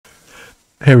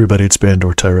Hey everybody, it's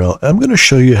Bandor Tyrell. I'm going to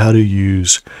show you how to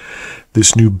use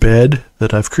this new bed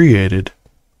that I've created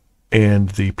and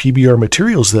the PBR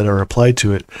materials that are applied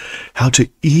to it, how to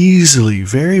easily,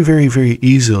 very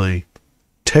easily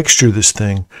texture this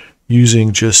thing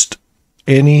using just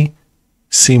any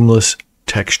seamless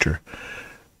texture.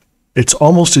 It's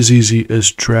almost as easy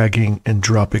as dragging and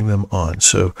dropping them on.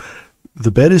 So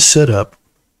the bed is set up.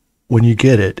 When you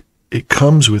get it, it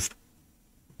comes with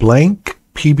blank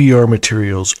PBR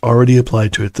materials already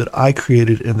applied to it that I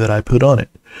created and that I put on it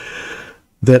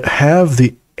that have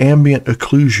the ambient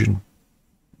occlusion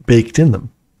baked in them.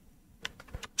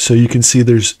 So you can see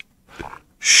there's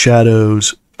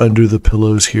shadows under the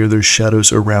pillows here. There's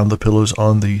shadows around the pillows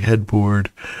on the headboard.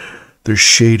 There's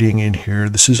shading in here.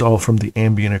 This is all from the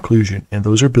ambient occlusion, and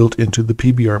those are built into the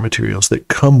PBR materials that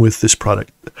come with this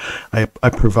product. I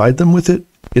provide them with it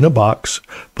in a box,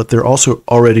 but they're also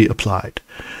already applied.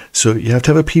 So you have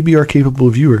to have a PBR capable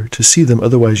viewer to see them.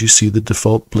 Otherwise you see the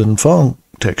default blend Phong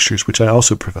textures, which I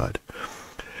also provide.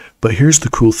 But here's the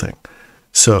cool thing.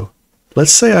 So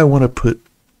let's say I want to put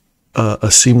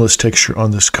a seamless texture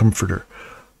on this comforter,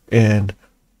 and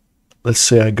let's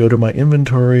say I go to my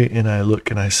inventory and I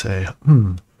look and I say,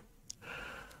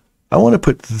 I want to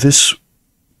put this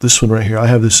one right here. I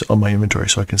have this on my inventory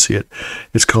so I can see it.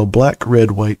 It's called Black,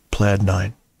 Red, White, Plaid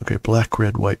 9. Okay, Black,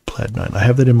 Red, White, Plaid 9. I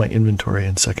have that in my inventory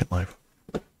in Second Life.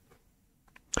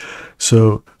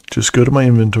 So just go to my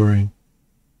inventory,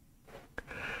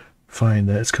 find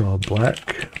that it's called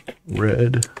Black,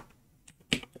 Red,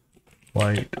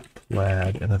 White,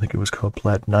 Plaid, and I think it was called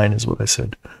Plaid 9 is what I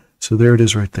said. So there it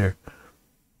is right there.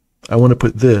 I want to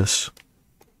put this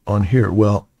on here.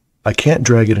 Well, I can't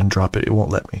drag it and drop it. It won't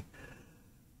let me.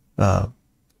 And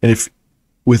if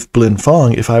with blend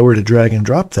Phong, if I were to drag and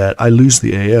drop that, I lose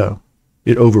the AO.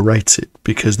 It overwrites it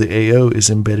because the AO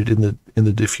is embedded in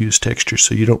the diffuse texture,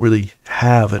 so you don't really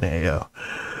have an AO.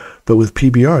 But with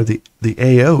PBR, the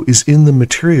AO is in the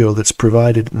material that's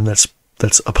provided and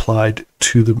that's applied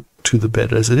to the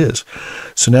bed as it is.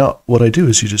 So now what I do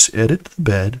is you just edit the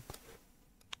bed,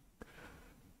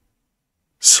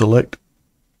 select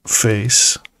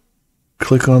face,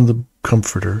 click on the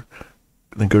comforter,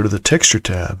 then go to the texture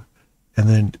tab, and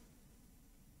then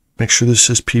make sure this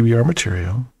says PBR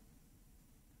material.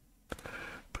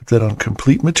 Put that on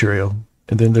complete material,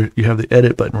 and then there you have the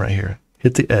edit button right here.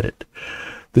 Hit the edit.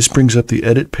 This brings up the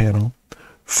edit panel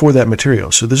for that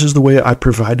material. So this is the way I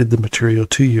provided the material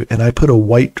to you, and I put a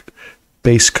white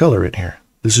base color in here.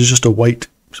 This is just a white,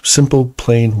 simple,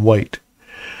 plain white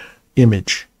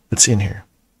image that's in here.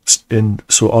 And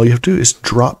so all you have to do is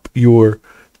drop your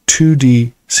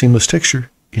 2D seamless texture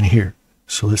in here.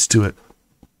 So let's do it.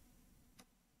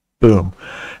 Boom.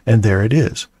 And there it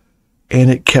is. And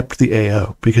it kept the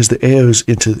AO because the AO is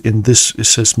in this, it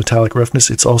says metallic roughness.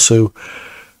 It's also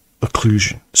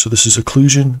occlusion. So this is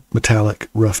occlusion, metallic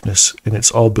roughness, and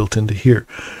it's all built into here.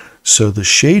 So the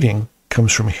shading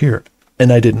comes from here.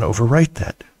 And I didn't overwrite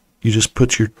that. You just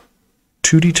put your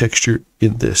 2D texture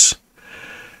in this.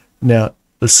 Now,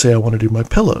 let's say I want to do my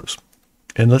pillows.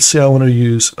 And let's say I want to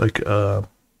use like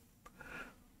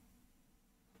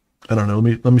I don't know,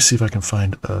 let me see if I can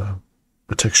find a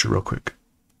texture real quick.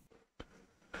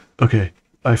 Okay,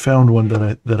 I found one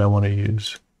that I want to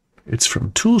use. It's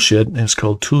from Toolshed, and it's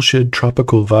called Toolshed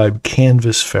Tropical Vibe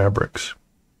Canvas Fabrics.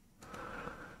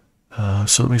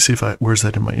 So let me see where's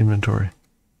that in my inventory?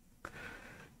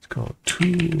 It's called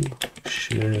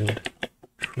Toolshed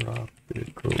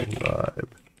Tropical Vibe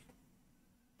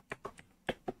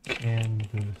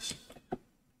Canvas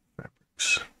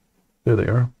Fabrics. There they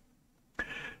are.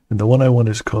 And the one I want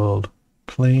is called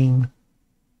Plain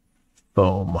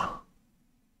Foam.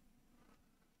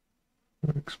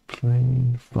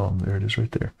 Plain Foam. There it is right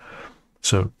there.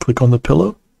 So click on the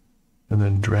pillow and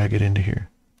then drag it into here.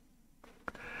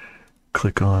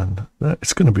 Click on that.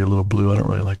 It's going to be a little blue. I don't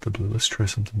really like the blue. Let's try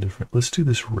something different. Let's do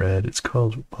this red. It's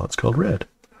called red.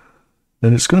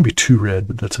 And it's going to be too red,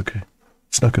 but that's okay.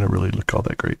 It's not going to really look all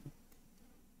that great.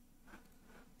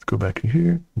 Let's go back in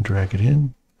here and drag it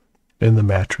in. And the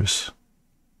mattress.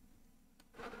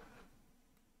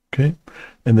 Okay.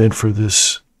 And then for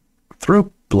this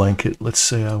throw blanket, let's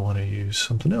say I want to use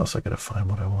something else. I got to find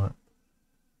what I want.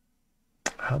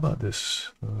 How about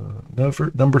this?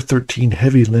 Number 13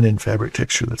 heavy linen fabric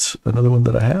texture. That's another one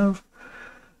that I have.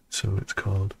 So it's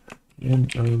called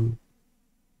NO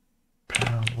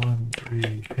pound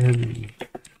 13 heavy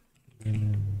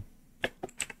linen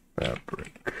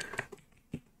fabric.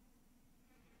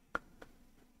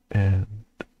 And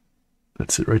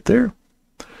that's it right there.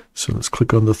 So let's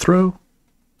click on the throw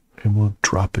and we'll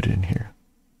drop it in here.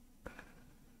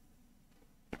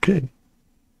 Okay,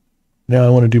 Now I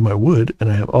want to do my wood,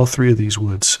 and I have all three of these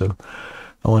woods, so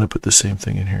I want to put the same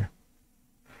thing in here.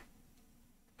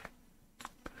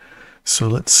 So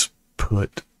let's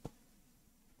put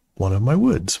one of my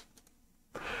woods.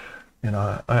 And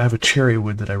I have a cherry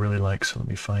wood that I really like, so let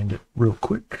me find it real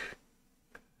quick.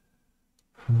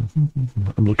 I'm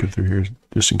looking through here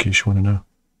just in case you want to know.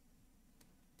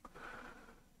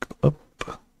 Go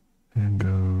up and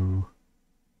go.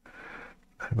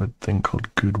 I have a thing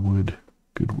called Goodwood.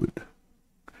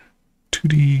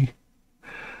 2D.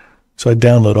 So I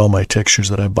download all my textures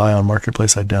that I buy on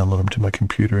Marketplace. I download them to my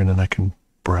computer, and then I can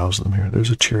browse them here. There's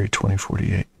a Cherry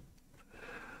 2048.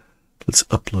 Let's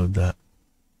upload that.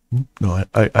 No,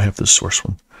 I have the source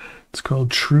one. It's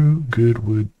called True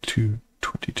Goodwood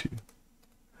 222.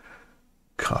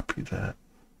 Copy that.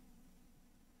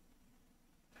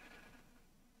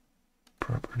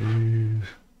 Properties.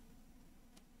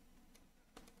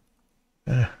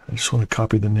 I just want to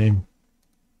copy the name.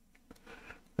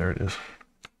 There it is.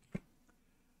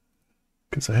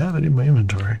 Because I have it in my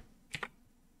inventory.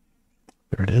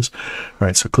 There it is. All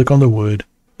right, so click on the wood,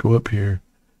 go up here,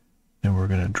 and we're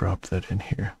going to drop that in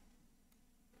here.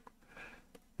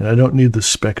 And I don't need the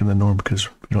spec and the norm because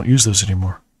we don't use those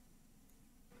anymore.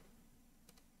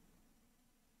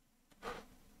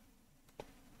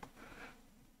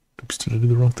 Oops, did I do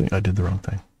the wrong thing? I did the wrong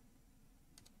thing.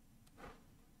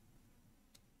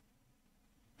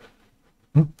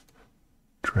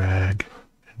 Drag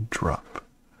and drop.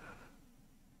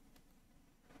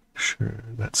 Sure,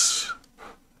 that's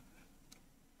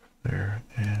there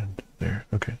and there.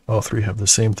 Okay, all three have the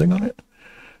same thing on it.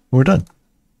 We're done.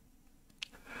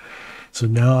 So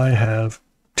now I have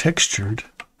textured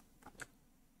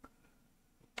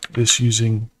this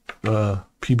using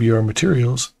PBR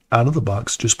Materials out of the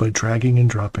box just by dragging and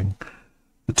dropping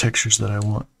the textures that I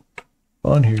want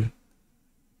on here,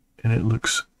 and it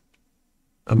looks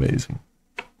amazing.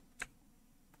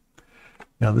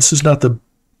 Now this is not the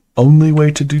only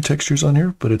way to do textures on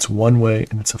here, but it's one way,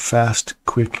 and it's a fast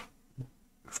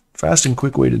and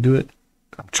quick way to do it.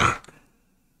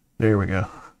 There we go.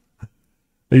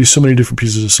 I use so many different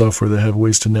pieces of software that have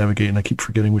ways to navigate, and I keep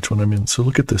forgetting which one I'm in. So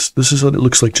look at this. This is what it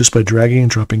looks like just by dragging and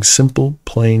dropping simple,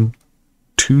 plain,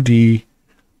 2D,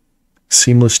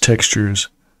 seamless textures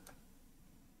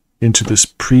into this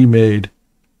pre-made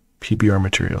PBR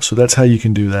material. So that's how you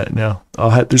can do that. Now,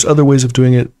 there's other ways of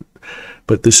doing it,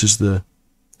 but this is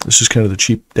kind of the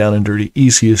cheap, down and dirty,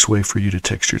 easiest way for you to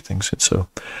texture things. And so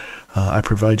I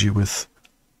provide you with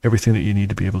everything that you need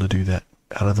to be able to do that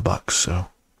out of the box. So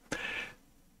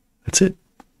that's it.